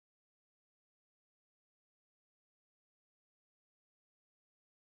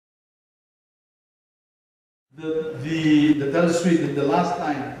The telesuite, the last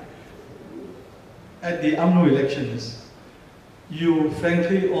time at the UMNO elections, you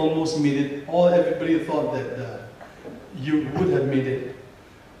frankly almost made it. Everybody thought that you would have made it.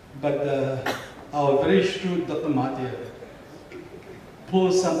 But our very shrewd Dr. Mahathir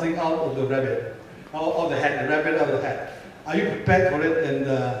pulled something out of the rabbit, out of the hat, the rabbit out of the hat. Are you prepared for it? And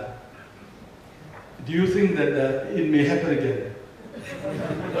do you think that it may happen again?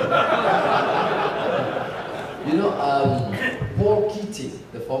 You know, Paul Keating,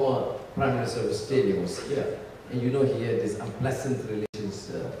 the former Prime Minister of Australia, was here. And you know he had this unpleasant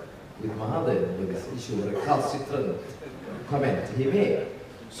relations with Mahathir, with this issue of recalcitrant comment he made.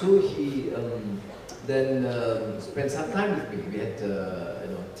 So he then spent some time with me. We had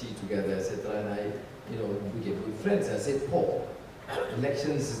tea together, etc. And we became good friends. I said, Paul,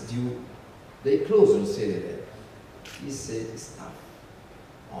 elections is due, they close in Australia then. He said, it's tough,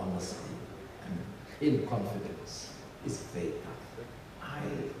 honestly. In confidence, it's very tough. I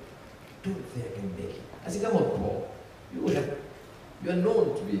don't think I can make it. I said, come on, Paul. You are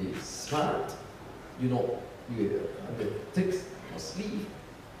known to be smart. You have the tricks or sleeve,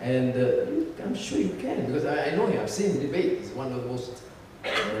 and I'm sure you can, because I know him. I've seen him debate. He's one of the most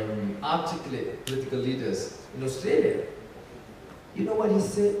articulate political leaders in Australia. You know what he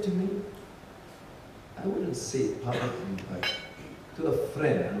said to me? I wouldn't say it publicly, but to a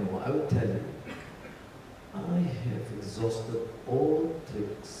friend, I would tell you, I have exhausted all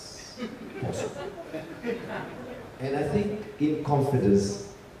tricks possible. And I think, in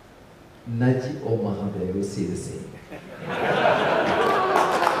confidence, Najib or Mahathir will say the same.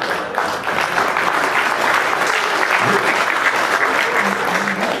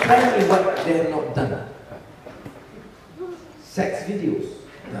 Tell me what they have not done. Sex videos,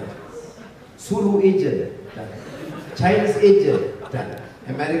 done. Suru agent, done. Chinese agent, done.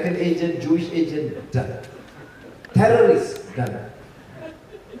 American agent, Jewish agent, done. Terrorists, done.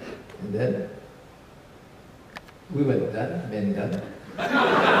 And then, women done, men done.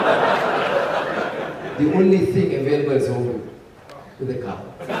 The only thing available is over with a car.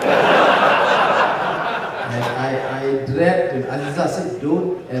 And I dread him. Aziza said,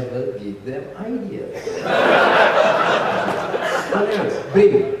 don't ever give them ideas. What else?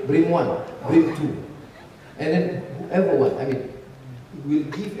 Bring one, bring two. And then whoever one, we'll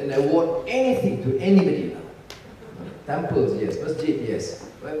give an award, anything to anybody now. Temples, yes. Masjid, yes.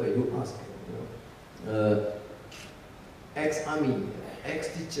 Whatever you ask. Ex-army,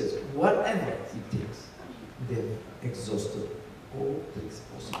 ex-teachers, whatever it takes. They've exhausted all things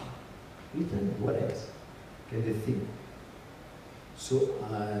possible. What else can they think? So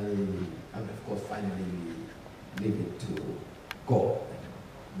I of course, finally leave it to God.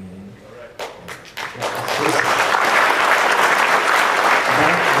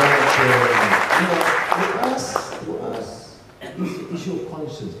 To us, the issue of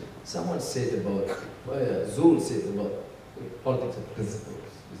conscience. Someone said about, Zul said about politics of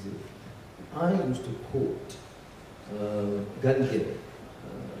principles. You see. I used to quote Gandhian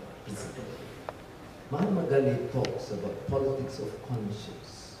principle. Mahatma Gandhi talks about politics of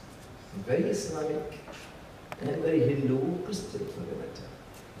conscience. Very Islamic and very Hindu, Christian for the matter.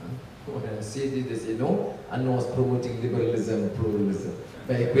 When I say this, they say, no, Anwar was promoting liberalism, pluralism,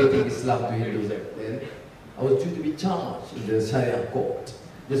 by equating Islam to Hinduism. Then I was due to be charged in the Sharia court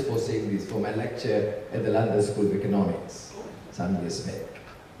just for saying this, for my lecture at the London School of Economics some years back.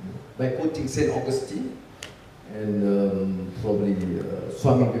 By quoting St. Augustine and probably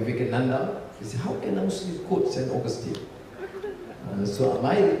Swami Vivekananda, he said, how can a Muslim quote St. Augustine? So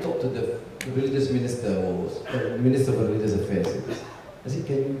my retort to the religious minister was, the Minister for Religious Affairs, I said,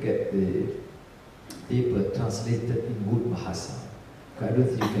 can you get the paper translated in good Bahasa? I don't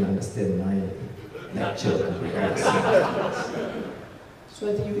think you can understand my lecture. So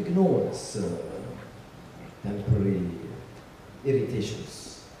I think you ignore this temporary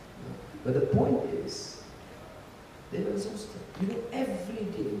irritations. But the point is, they were exhausted. Every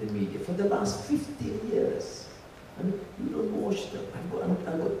day in the media, for the last 15 years, you don't watch them. I've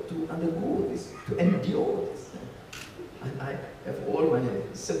got to undergo this, to endure this. And I have all my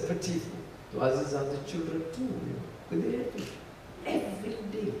sympathy to Aziza and the children too. But they have to, every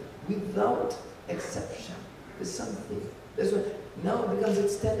day, without exception, there's something. That's why now it becomes a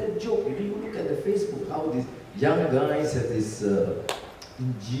standard joke. You look at the Facebook, how these young guys have this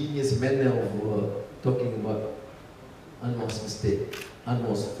ingenious manner of talking about Anwar's mistake,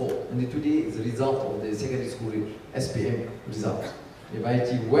 Anwar's fault. And today is the result of the secondary school SPM result. If I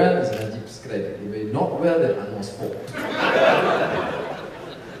achieve well, it's Najib's credit. If I not well, then Anwar's fault.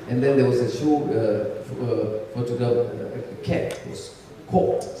 And then there was a show, photograph, a cat was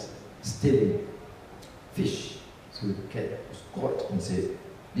caught stealing fish. So the cat was caught and said,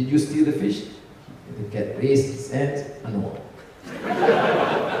 "Did you steal the fish?" And the cat raised its hands, "No."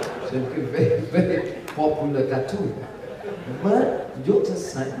 So it became a very, very popular cartoon. But jokes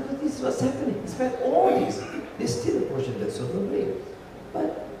aside, this is what's happening. Despite all this, there's still a portion that's sort of brain.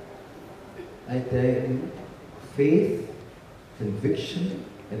 But I tell you, faith, conviction,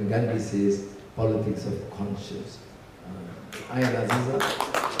 and Gandhi says politics of conscience. I and Aziza,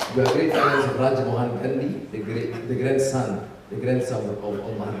 we are great friends of Raja Mohan Gandhi, the grandson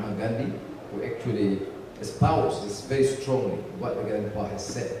of Mahatma Gandhi, who actually espouses very strongly what the grandpa has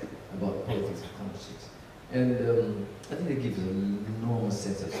said about politics of conscience. And I think it gives an enormous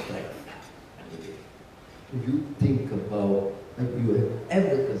sense of strength. If you think about, if you have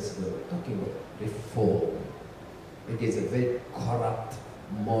ever considered talking about reform against a very corrupt,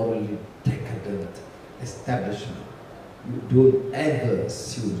 morally decadent establishment, you don't ever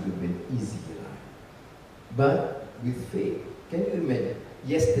assume it will be an easy life. But with faith, can you imagine?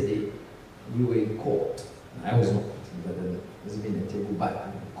 Yesterday, we were in court. I was not, but there's been a table back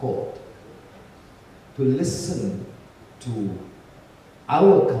in court to listen to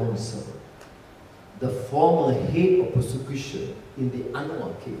our counsel, the former head of prosecution in the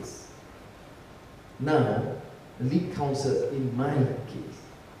Anwar case. Now, lead counsel in my case.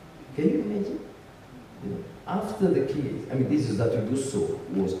 Can you imagine? You know, after the case, I mean, this is that we do so,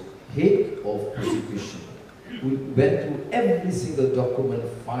 was head of prosecution. We went through every single document,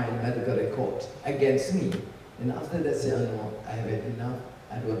 file, medical record against me. And after that, said, "No, I have had enough.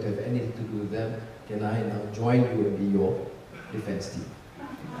 I don't want to have anything to do with them. Can I now join you and be your defense team?"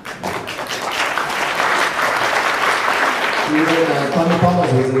 Even Tommy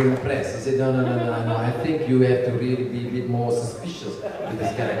Thomas was impressed. He said, no, I think you have to really be a bit more suspicious with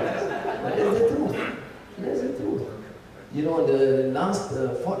these characters. But that's the truth. That's the truth. You know, the last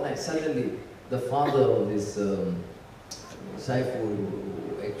fortnight, suddenly, the father of this Saiful,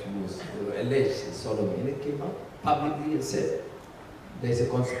 who actually was alleged sodomy, and it came up publicly and said, there's a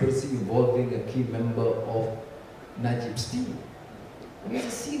conspiracy involving a key member of Najib's team. And these are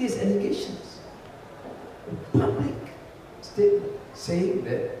serious allegations. Public statement saying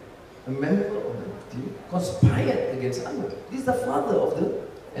that a member of the team conspired against Anwar. This is the father of the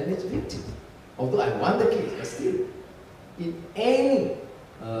alleged victim. Although I won the case, but still, in any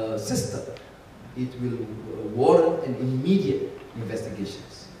system, it will warrant an immediate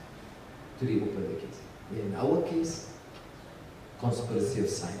investigations to reopen the case. In our case, conspiracy of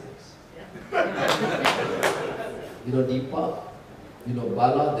silence. You know Deepa, you know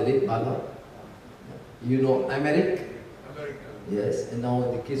Bala, the late Bala, you know Americ, yes, and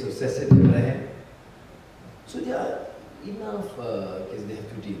now the case of Cecil Ibrahim. So there are enough cases they have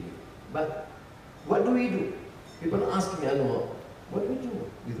to deal with. But what do we do? People ask me, Anwar, what do we do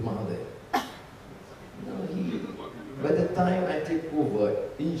with Mahathir? By the time I take over,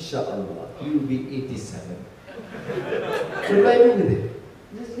 inshallah, he will be 87. What do I do with it?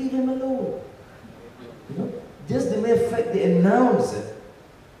 Just leave him alone. You know? Just the mere fact they announce it,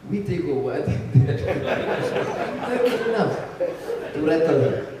 we take over, I think that's enough to rattle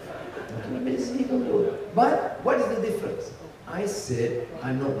him. Okay, just leave him alone. But what is the difference? I said,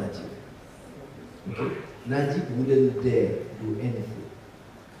 I'm not Najib. Okay? Najib wouldn't dare do anything.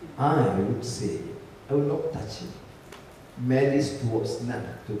 I would say, I will not touch him. Malice towards none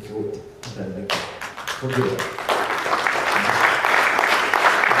to quote forgive.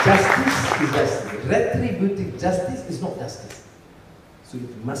 Justice is justice. Retributive justice is not justice. So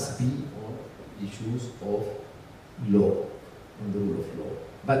it must be on issues of law, on the rule of law.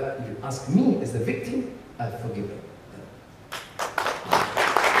 But if you ask me as the victim, I've forgiven them.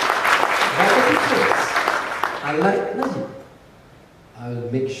 But the difference, I like Najib. I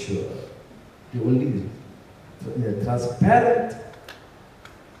will make sure the only transparent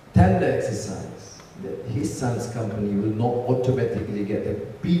tender exercise that his son's company will not automatically get the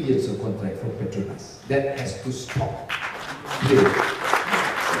billions of contracts from Petronas. That has to stop. Please.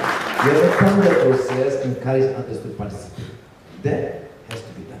 You have a tender process, encourage others to participate. That has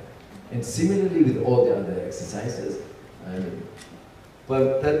to be done. And similarly with all the other exercises,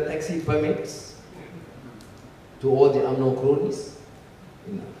 taxi permits to all the UMNO cronies,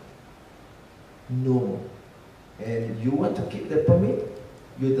 enough. No. And you want to keep the permit,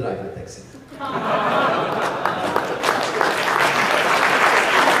 you drive the taxi. My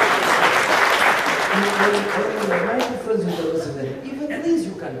difference with the person, even this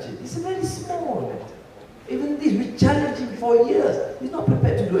you can't change. It's a very small matter. Even this, we challenge him for years. He's not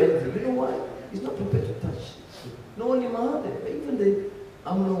prepared to do anything. You know why? He's not prepared to touch. Not only Mahathir, but even the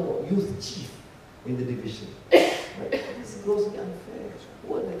UMNO youth chief in the division. But this is grossly unfair.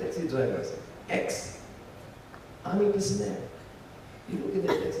 Who are the taxi drivers? army personnel. You look at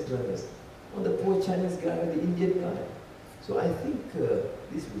the taxi drivers, or the poor Chinese guy, or the Indian guy. So I think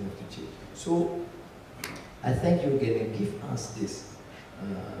this will have to change. So I thank you again and give us this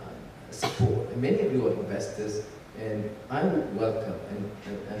support. And many of you are investors, and I would welcome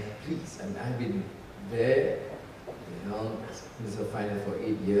and please, and I've been there, you know, as Minister of Finance for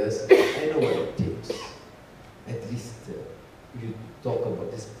 8 years. I know what it takes. At least you talk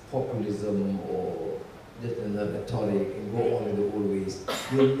about this populism or just another rhetoric and go on in the old ways,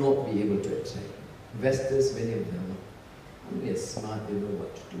 you'll not be able to attract investors. Many of them are smart, they know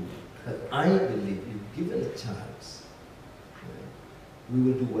what to do. But I believe if given a chance, we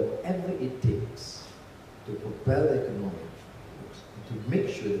will do whatever it takes to propel the economy, to make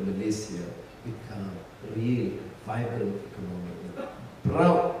sure that Malaysia become a real vibrant economy.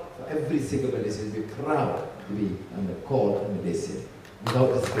 Proud for every single Malaysian, be proud to be on the core of Malaysia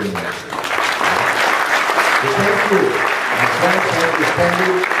without discrimination. So thank you, my friends, thank you,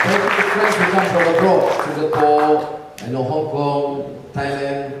 Stanley. Thank you to friends who come from abroad, Singapore, I know Hong Kong,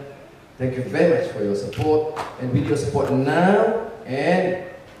 Thailand. Thank you very much for your support, and with your support now, and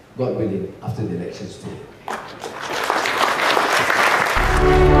God willing, after the elections too.